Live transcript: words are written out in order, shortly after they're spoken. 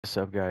What's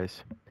up,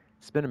 guys?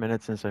 It's been a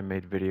minute since I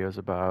made videos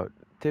about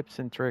tips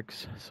and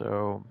tricks,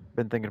 so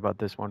been thinking about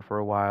this one for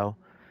a while.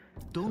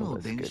 ど So の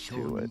let's 伝 get 承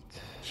to it. に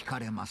惹か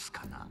れます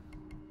かな。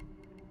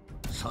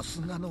さす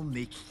がの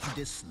目利き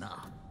です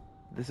な。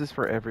This is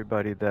for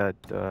everybody that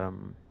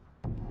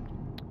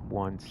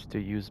wants to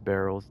use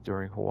barrels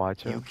during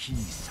Hwacha. 雪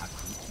に咲く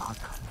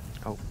赤。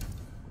Oh,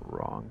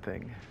 wrong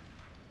thing.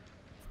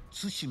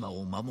 対馬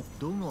を守る。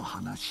どの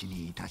話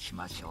にいたし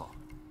ましょ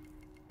う。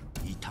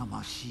痛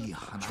ましい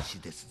話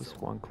ですぞ。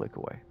 Just one click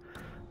away.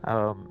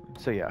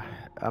 So yeah,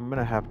 I'm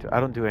gonna have to. I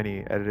don't do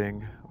any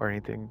editing or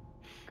anything,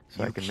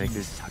 so I can make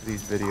these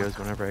videos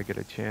whenever I get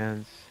a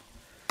chance.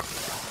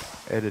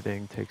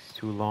 Editing takes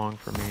too long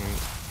for me,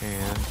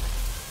 and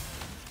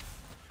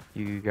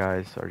you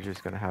guys are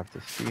just gonna have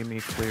to see me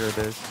clear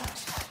this.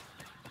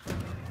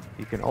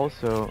 You can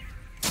also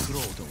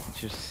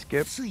just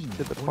skip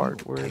to the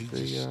part where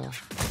the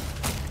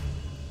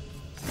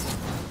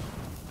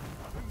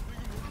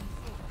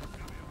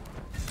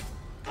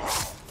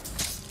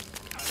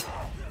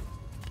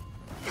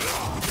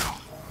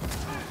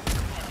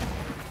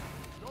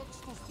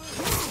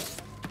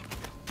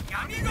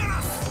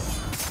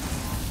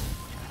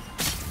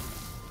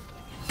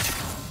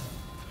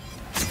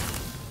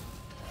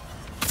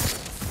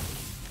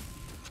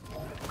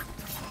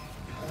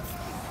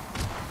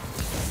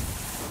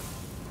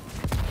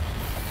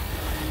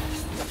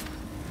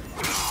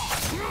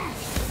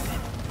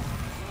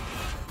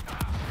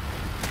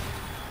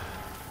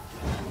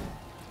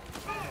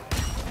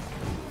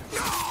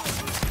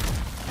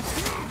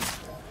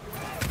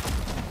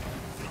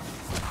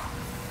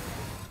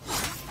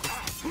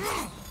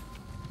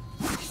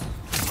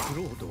ク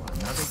ロードはなべ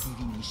切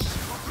りにし。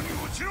僕に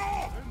落ちろ。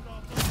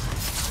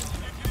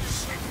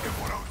死んで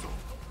もらうぞ。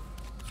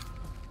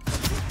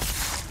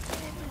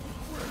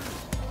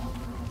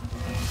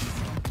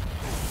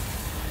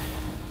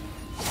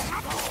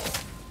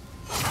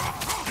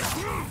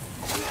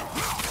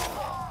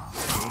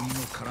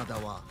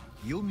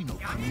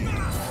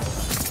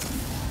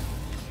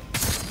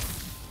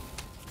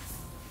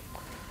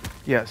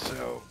 yeah.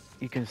 So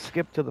you can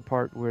skip to the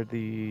part where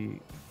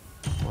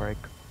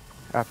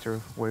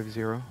after wave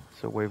 0,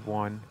 so wave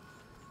 1,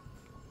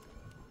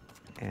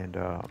 and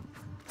so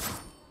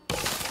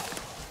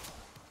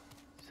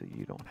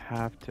you don't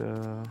have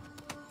to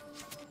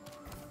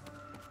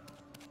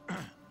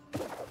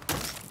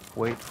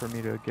wait for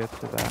me to get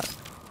to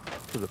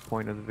the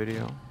point of the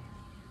video.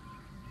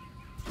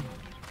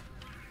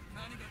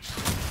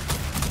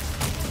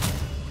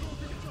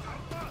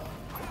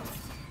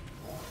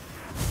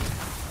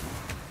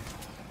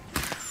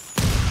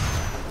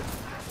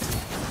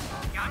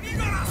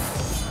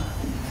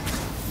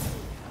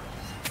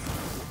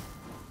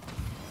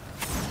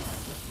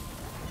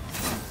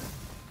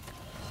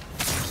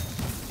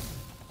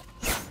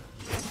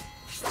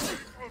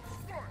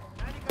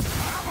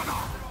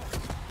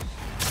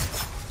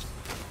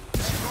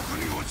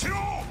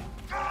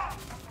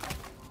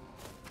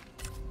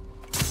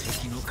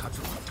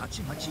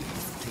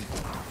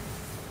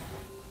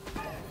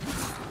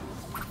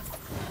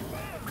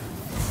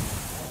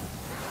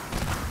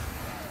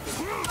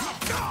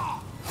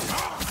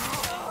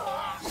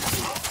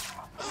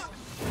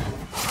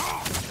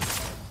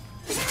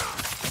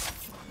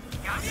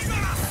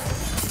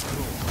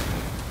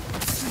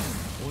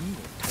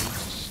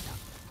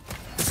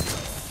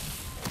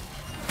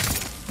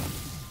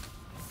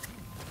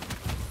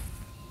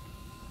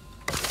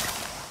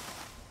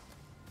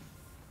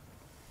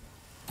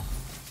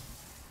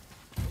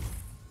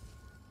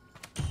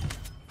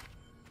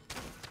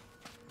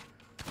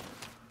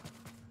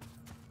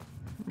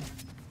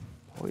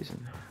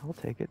 Poison. I'll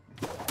take it.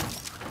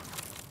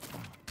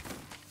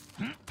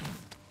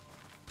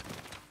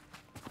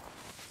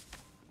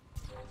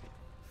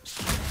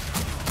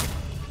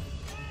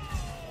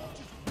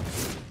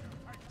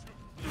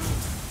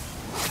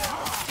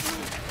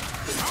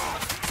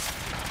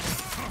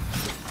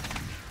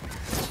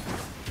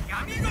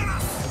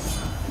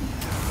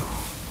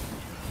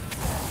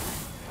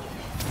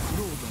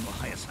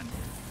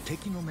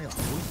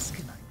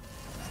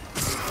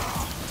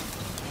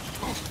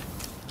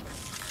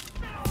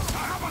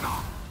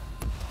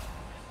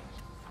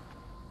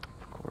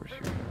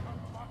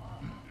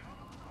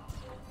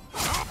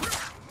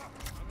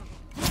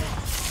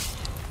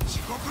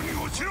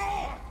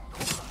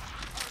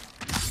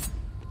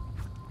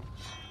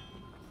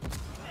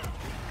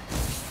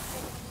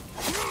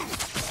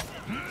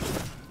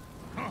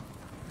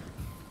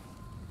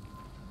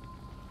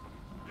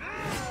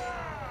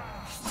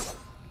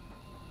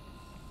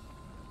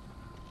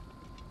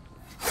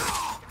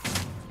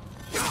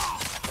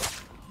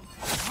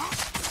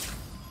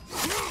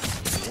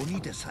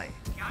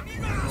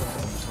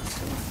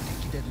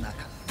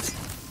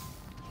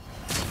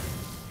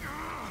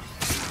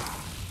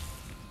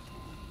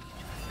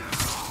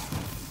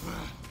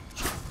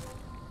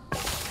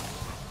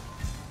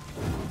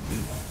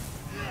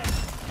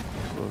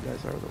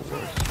 Guys are the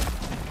worst.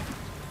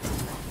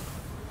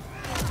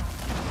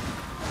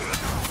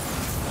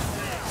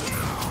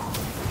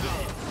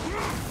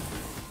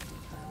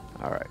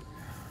 Alright.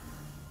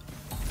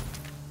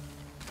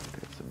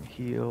 Get some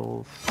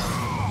heals.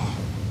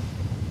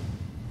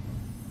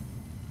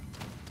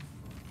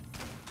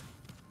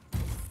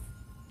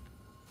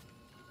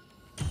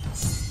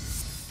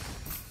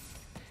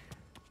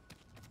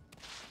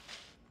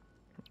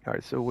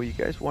 Alright, so what you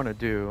guys want to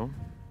do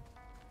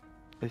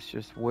is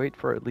just wait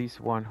for at least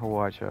one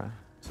Hwacha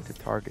to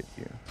target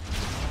you.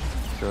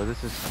 So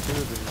this is good,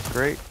 this is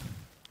great.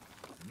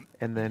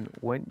 And then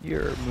when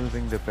you're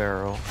moving the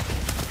barrel,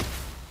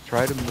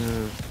 try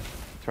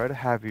to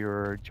have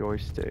your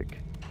joystick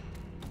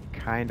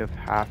kind of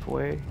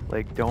halfway.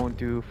 Like, don't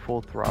do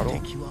full throttle,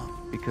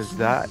 because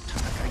that...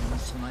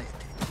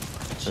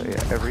 So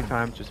yeah, every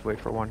time just wait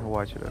for one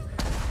Hwacha to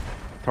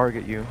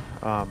target you.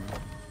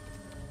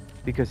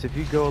 Because if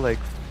you go like,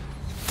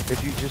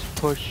 if you just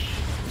push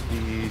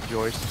the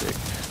joystick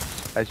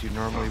as you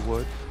normally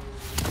would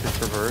to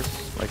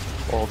traverse, like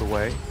all the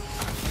way,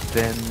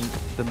 then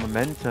the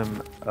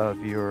momentum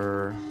of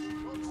your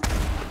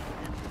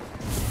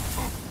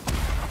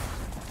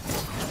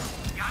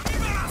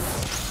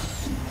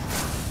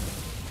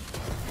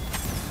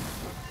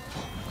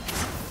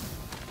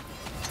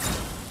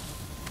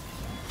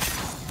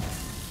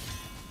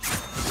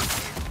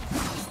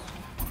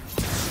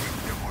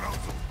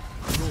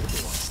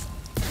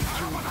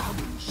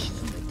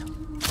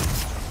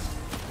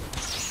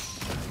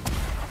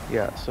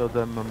yeah, so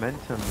the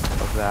momentum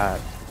of that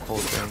whole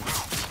thing,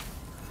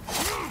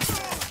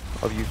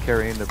 of you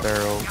carrying the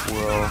barrel,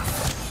 will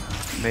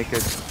make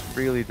it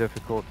really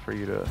difficult for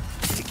you to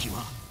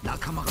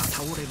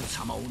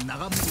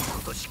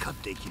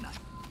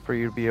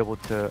be able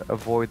to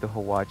avoid the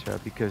Hwacha,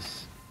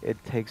 because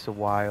it takes a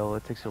while,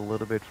 it takes a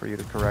little bit for you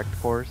to correct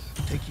course.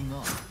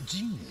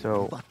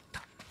 So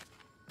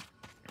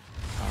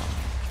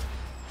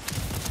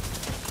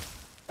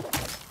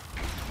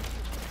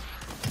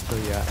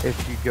yeah,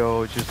 if you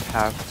go just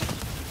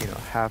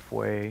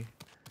halfway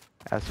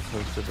as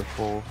opposed to the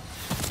full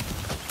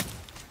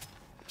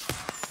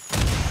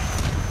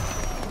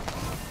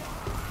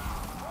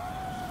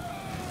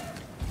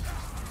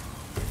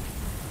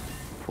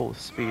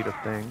speed of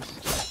things.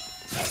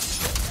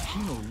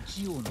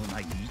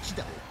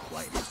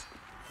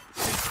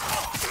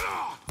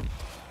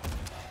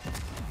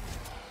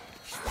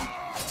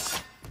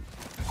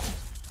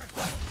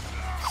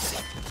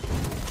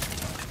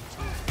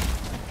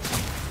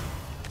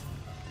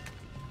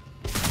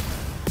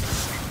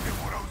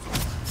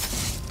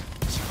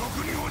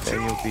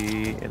 Then you'll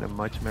be in a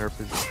much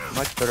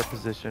better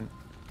position.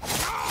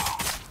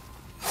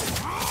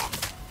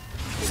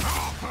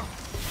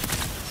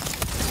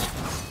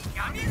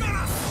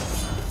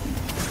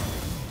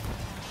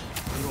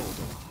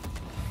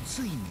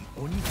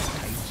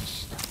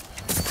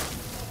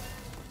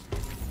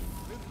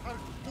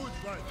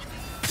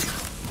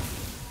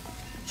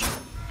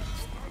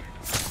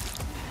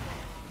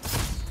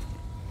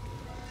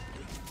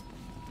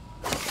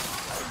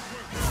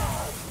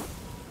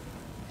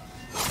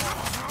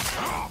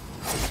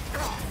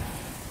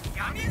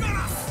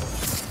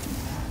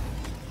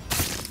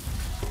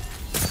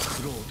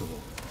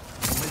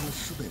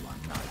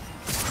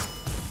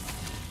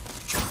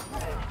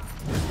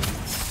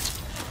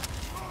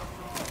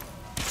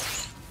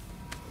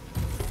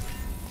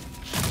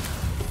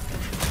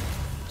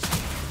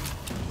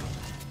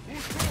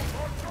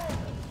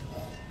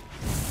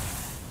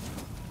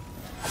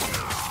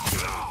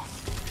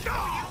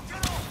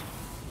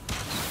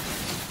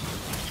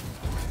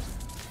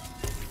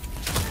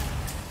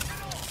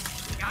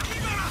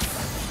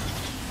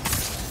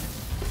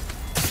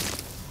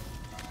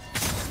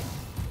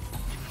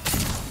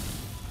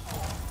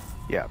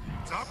 Yeah.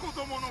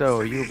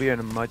 So you'll be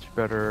in a much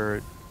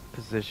better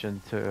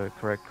position to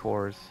correct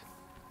course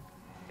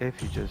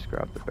if you just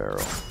grab the barrel.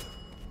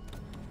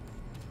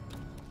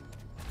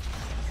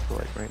 So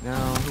like right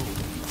now,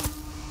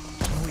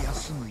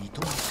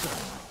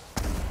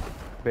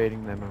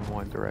 baiting them in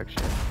one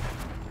direction.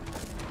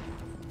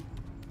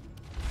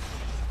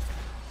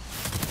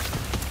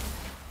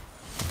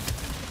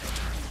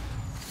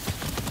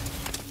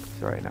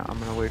 So right now, I'm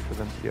gonna wait for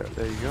them to get,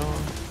 there you go.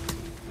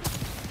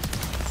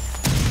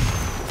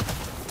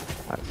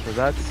 So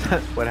that's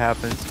what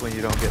happens when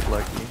you don't get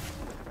lucky.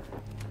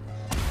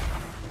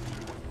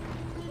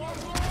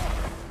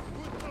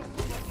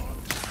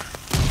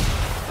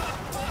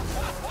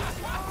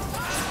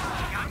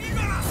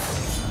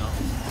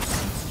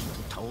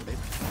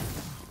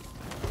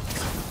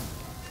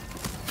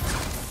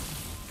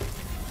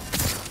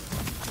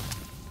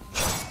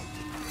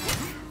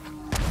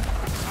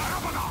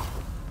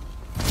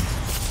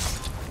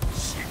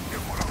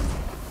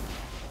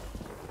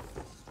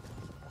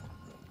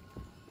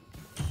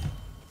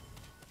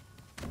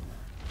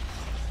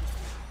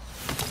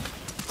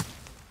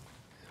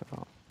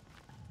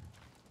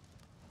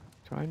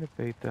 Trying to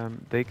bait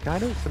them. They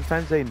kind of,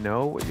 sometimes they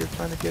know what you're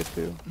trying to get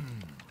to.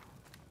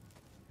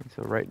 And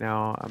so right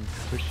now I'm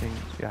pushing,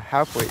 yeah,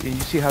 halfway. And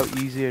you see how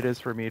easy it is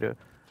for me to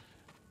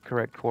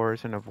correct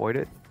course and avoid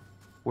it?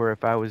 Where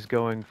if I was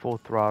going full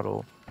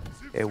throttle,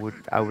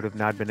 I would have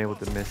not been able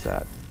to miss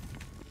that.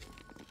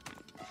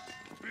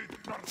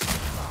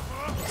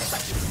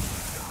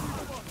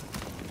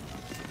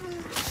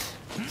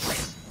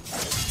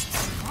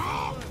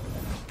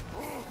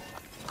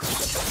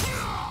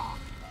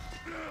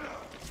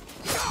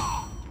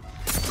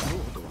 ロ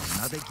ードは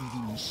なで切り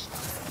にした。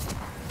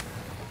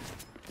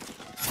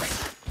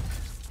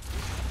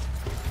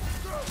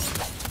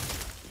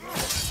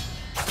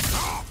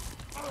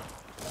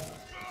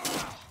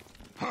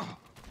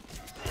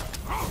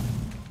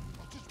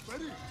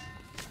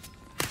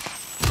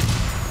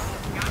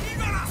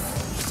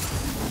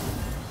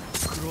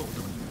クロー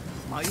ドに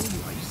迷い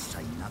は一切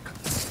なかっ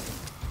た。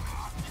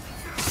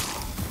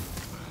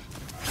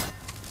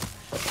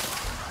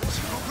地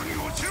獄に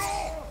落ちろ。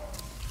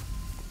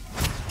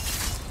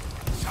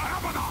さら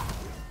ばだ。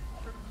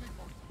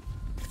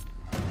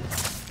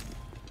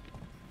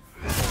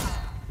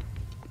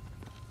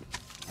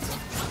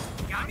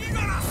闇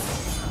ガラス。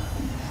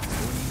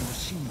鬼の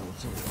真の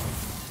像は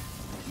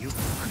ゆっくり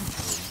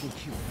と動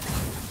きを止め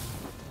た。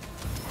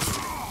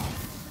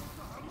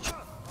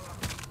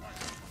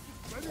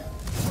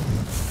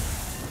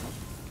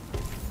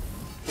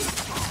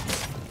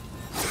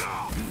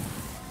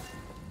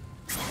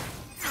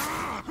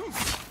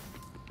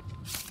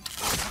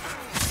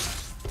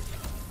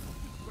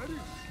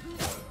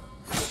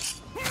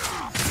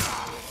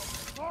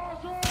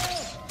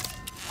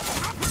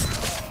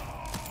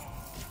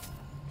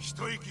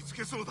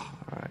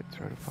Alright,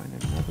 try to find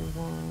another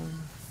one.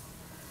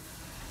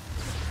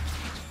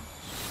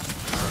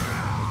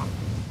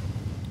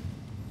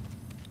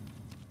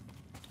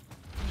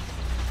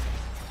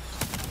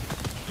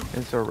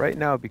 And so right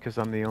now, because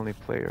I'm the only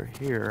player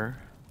here,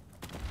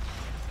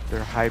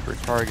 they're hyper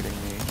targeting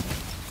me.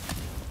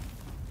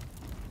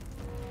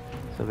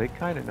 So they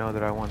kind of know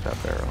that I want that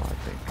barrel, I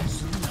think.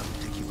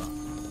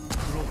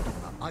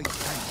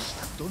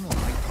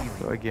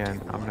 So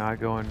again, I'm not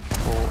going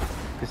full.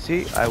 You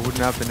see, I wouldn't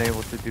have been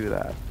able to do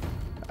that.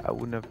 I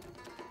wouldn't have.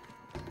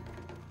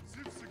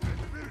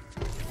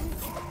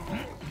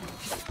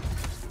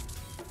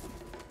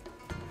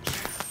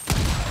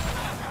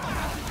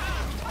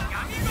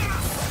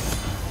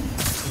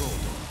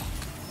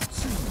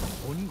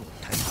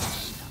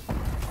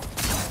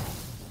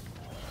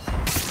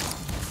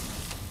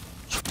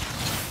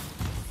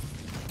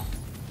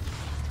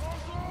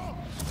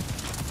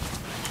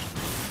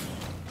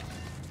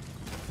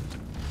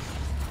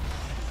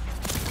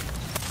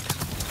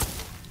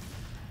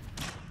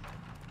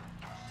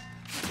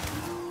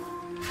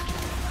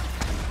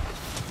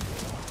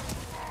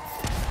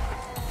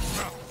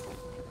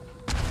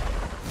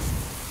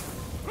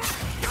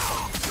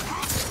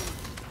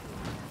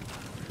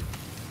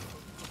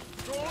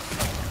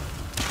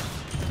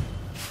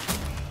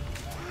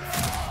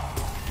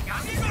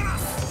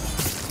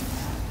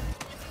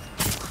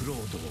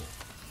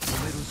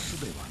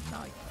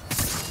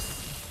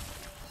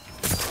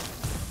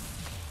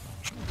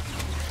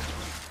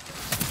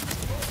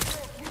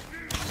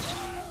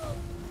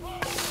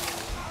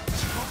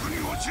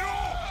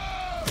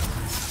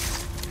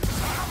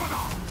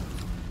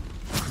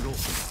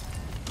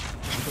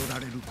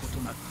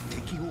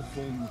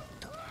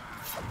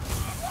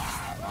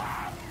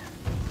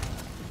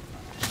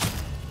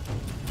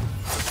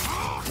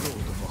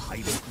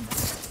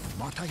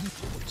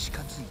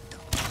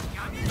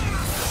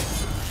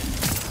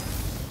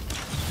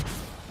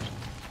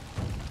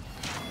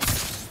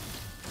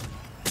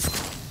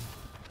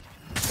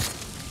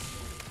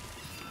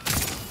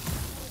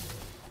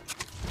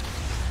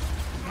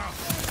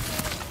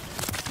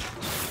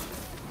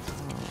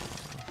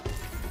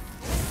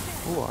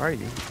 Who are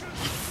you?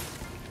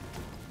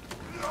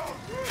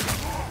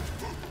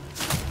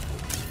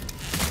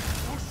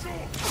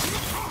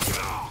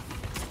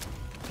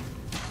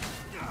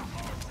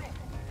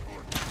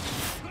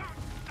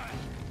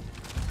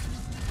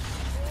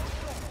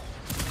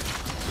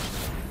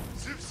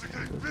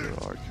 Those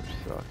archers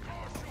suck.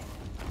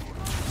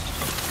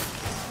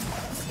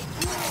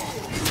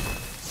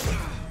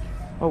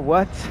 Oh,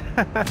 what?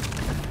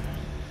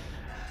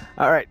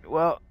 Alright,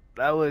 well,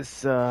 that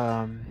was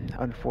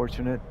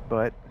unfortunate,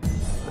 but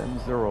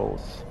them's the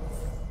rolls.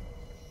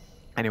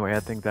 Anyway, I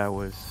think that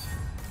was,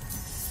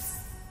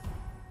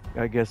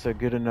 I guess, a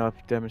good enough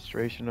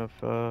demonstration of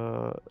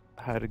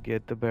how to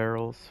get the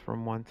barrels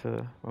from one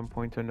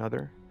point to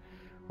another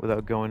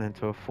without going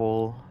into a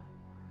full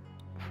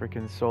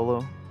freaking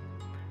solo.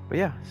 But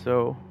yeah,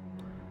 so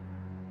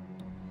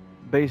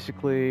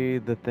basically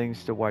the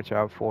things to watch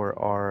out for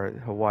are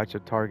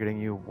Hwacha targeting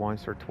you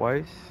once or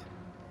twice,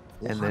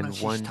 and then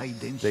once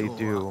they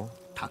do,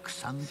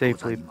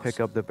 safely pick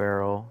up the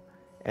barrel,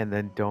 and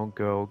then don't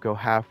go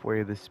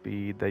halfway the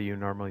speed that you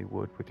normally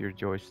would with your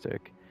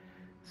joystick.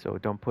 So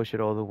don't push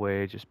it all the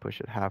way, just push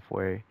it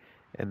halfway,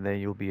 and then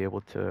you'll be able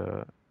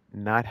to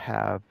not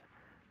have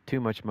too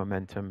much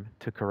momentum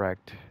to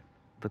correct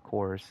the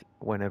course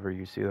whenever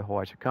you see the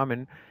Hwacha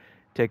coming,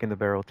 taking the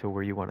barrel to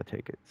where you want to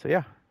take it. So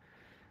yeah,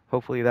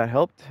 hopefully that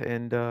helped,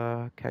 and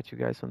catch you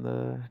guys on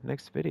the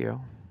next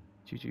video.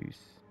 GG's.